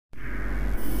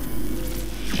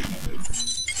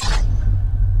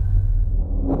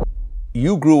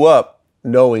you grew up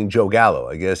knowing Joe Gallo.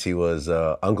 I guess he was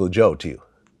Uncle Joe to you.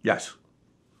 Yes.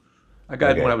 I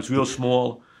got when I was real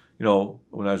small. You know,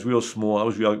 when I was real small, I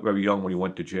was very young when he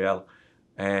went to jail,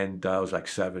 and I was like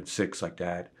 7, 6, like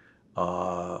that.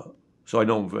 So I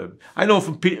know him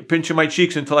from pinching my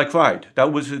cheeks until I cried.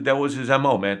 That was his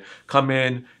MO, man. Come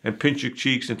in and pinch your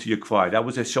cheeks until you cry. That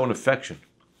was his showing affection.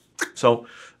 So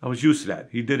I was used to that.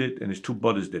 He did it, and his 2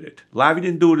 brothers did it. Larry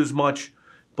didn't do it as much,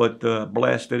 but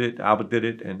Blast did it, Albert did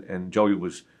it, and Joey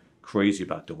was crazy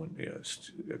about doing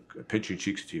pinching your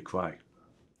cheeks until you cry.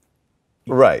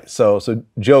 Right. So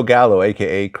Joe Gallo,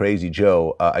 a.k.a. Crazy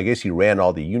Joe, I guess he ran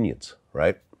all the unions,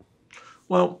 right?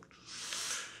 Well,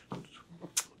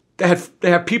 they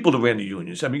had people that ran the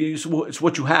unions. I mean, it's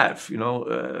what you have, you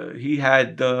know. He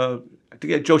had, I think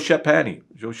he had Joe Shep Haney.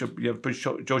 You have to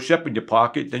put Joe Shep in your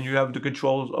pocket, then you have the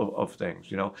controls of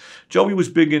things, you know. Joey was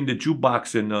big in the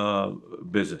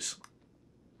jukeboxing business.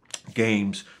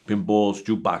 Games, pinballs,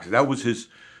 jukeboxes. That was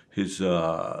his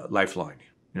lifeline,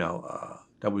 you know.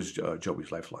 That was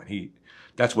Joey's lifeline.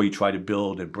 That's where he tried to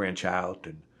build and branch out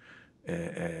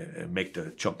and make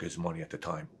the chunk of his money at the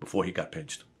time before he got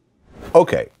pinched.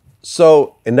 Okay,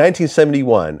 so in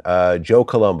 1971, Joe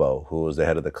Colombo, who was the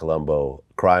head of the Colombo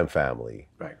crime family,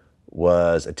 right,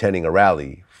 was attending a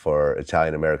rally for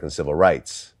Italian-American civil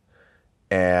rights,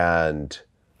 and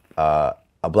a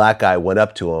black guy went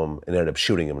up to him and ended up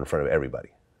shooting him in front of everybody.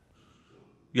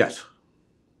 Yes,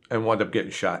 and wound up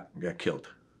getting shot and got killed.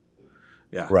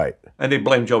 Yeah. Right. And they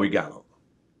blamed Joey Gallo.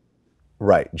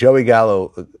 Right. Joey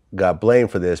Gallo got blamed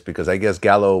for this because I guess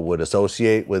Gallo would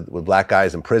associate with black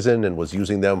guys in prison and was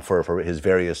using them for his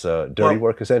various dirty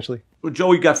work, essentially. Well,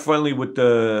 Joey got friendly with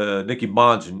Nicky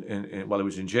Bonds while he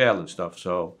was in jail and stuff.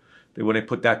 So when they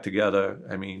put that together,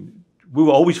 I mean, we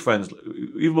were always friends.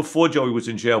 Even before Joey was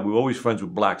in jail, we were always friends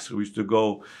with blacks. We used to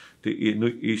go to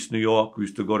East New York. We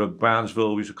used to go to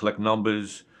Brownsville. We used to collect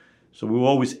numbers. So we were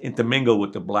always intermingle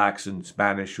with the blacks in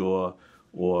Spanish or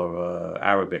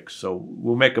Arabic. So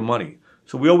we were making money.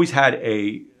 So we always had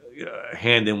a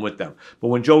hand in with them. But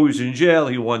when Joey was in jail,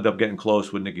 he wound up getting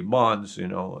close with Nicky Bonds, you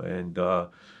know. And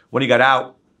when he got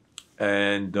out,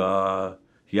 and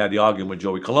he had the argument with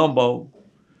Joey Colombo,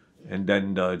 and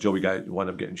then Joey wound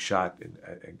up getting shot. And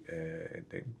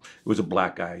it was a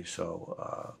black guy,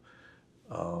 so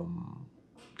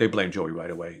they blamed Joey right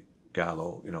away.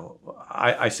 Gallo, you know,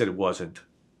 I said it wasn't,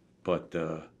 but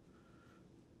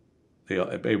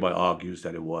everybody argues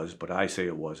that it was, but I say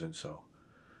it wasn't. So,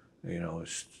 you know,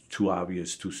 it's too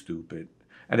obvious, too stupid.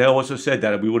 And they also said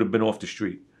that we would have been off the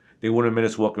street. They wouldn't have made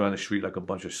us walk around the street like a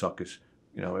bunch of suckers.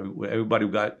 You know, everybody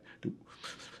would have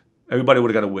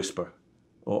got a whisper,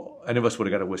 or any of us would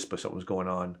have got a whisper. Something was going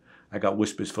on. I got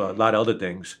whispers for a lot of other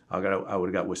things. I would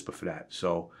have got whisper for that.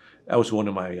 So that was one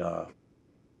of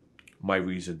my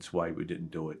reasons why we didn't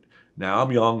do it. Now,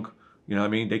 I'm young, you know what I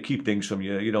mean? They keep things from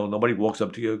you. You know, nobody walks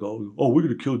up to you and go, oh, we're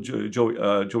going to kill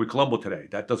Joey Colombo today.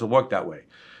 That doesn't work that way.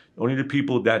 Only the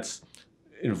people that's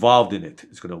involved in it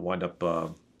is going to wind up,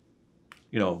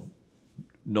 you know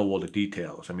all the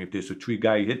details. I mean, if there's a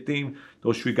 3-guy hit team,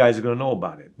 those 3 guys are going to know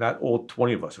about it. Not all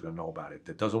 20 of us are going to know about it.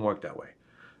 It doesn't work that way.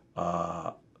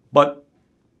 But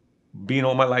being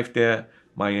all my life there,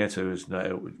 my answer is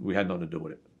no, we had nothing to do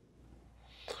with it.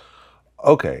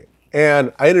 Okay,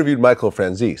 and I interviewed Michael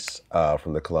Franzese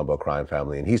from the Colombo crime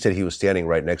family, and he said he was standing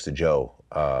right next to Joe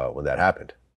when that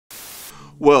happened.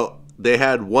 Well, they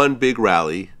had one big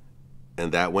rally,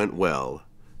 and that went well.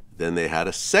 Then they had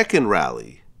a second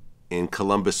rally in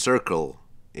Columbus Circle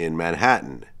in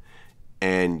Manhattan,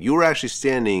 and you were actually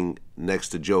standing next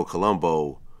to Joe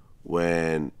Colombo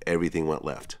when everything went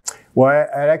left. Well,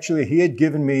 he had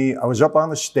given me, I was up on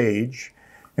the stage,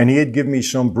 and he had given me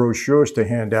some brochures to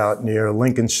hand out near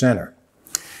Lincoln Center.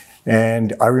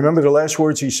 And I remember the last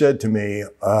words he said to me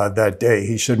that day.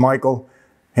 He said, Michael,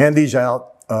 hand these out.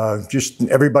 Just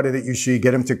everybody that you see,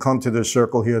 get them to come to the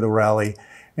circle here, the rally.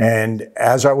 And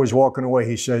as I was walking away,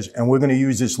 he says, and we're going to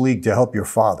use this league to help your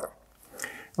father.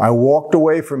 I walked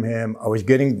away from him. I was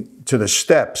getting to the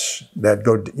steps that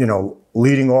go, you know,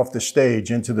 leading off the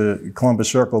stage into the Columbus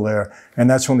Circle there. And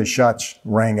that's when the shots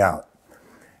rang out.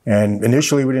 And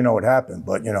initially we didn't know what happened,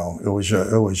 but you know, it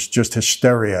was just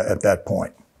hysteria at that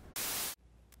point.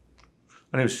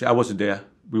 I wasn't there.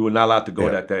 We were not allowed to go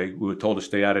that day. We were told to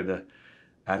stay out of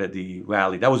the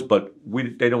rally. But they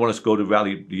didn't want us to go to the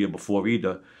rally the year before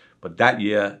either. But that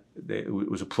year it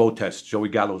was a protest. Joey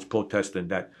Gallo was protesting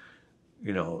that,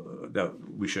 you know, that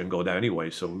we shouldn't go there anyway.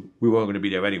 So we weren't going to be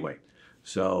there anyway.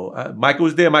 So Michael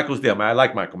was there. Michael's there. I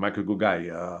like Michael. Michael's a good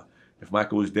guy. If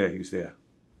Michael was there, he's there.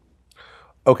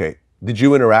 Okay. Did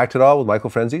you interact at all with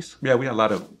Michael Franzese? Yeah, we had a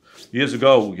lot of Years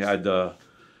ago, we had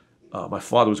my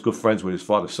father was good friends with his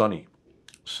father, Sonny.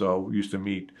 So we used to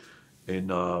meet in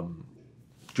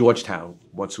Georgetown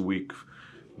once a week,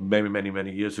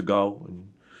 many years ago,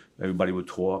 and everybody would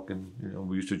talk, and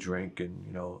we used to drink,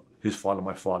 and his father and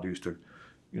my father used to,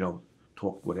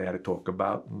 talk what they had to talk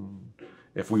about, and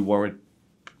if we weren't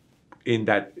in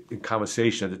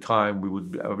conversation at the time, we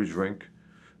would have a drink.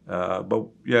 But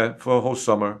yeah, for a whole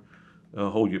summer, a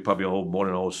whole year, probably more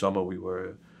than a whole summer, we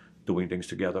were doing things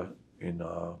together in.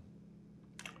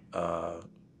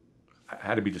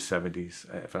 Had to be the 70s,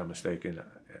 if I'm not mistaken.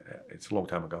 It's a long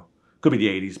time ago. Could be the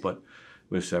 80s, but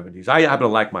it was 70s. I happen to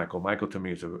like Michael. Michael, to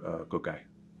me, is a good guy.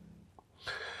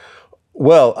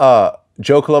 Well,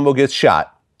 Joe Colombo gets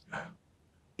shot.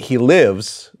 He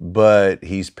lives, but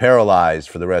he's paralyzed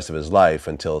for the rest of his life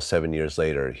until 7 years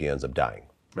later he ends up dying.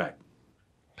 Right.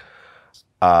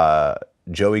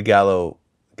 Joey Gallo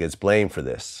gets blamed for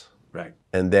this. Right.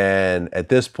 And then at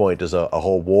this point, does a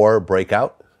whole war break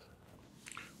out?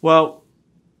 Well,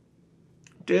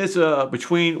 there's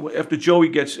after Joey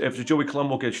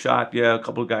Colombo gets shot, yeah, a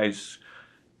couple of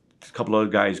other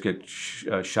guys get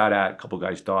shot at, a couple of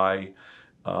guys die.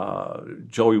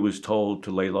 Joey was told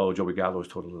to lay low. Joey Gallo was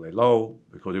told to lay low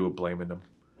because they were blaming him,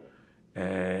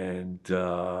 and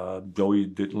Joey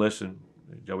didn't listen.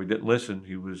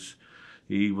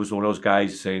 He was one of those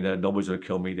guys saying that nobody's gonna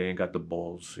kill me. They ain't got the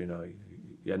balls.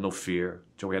 He had no fear.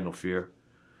 Joey had no fear,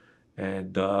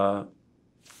 and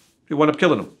he wound up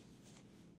killing him.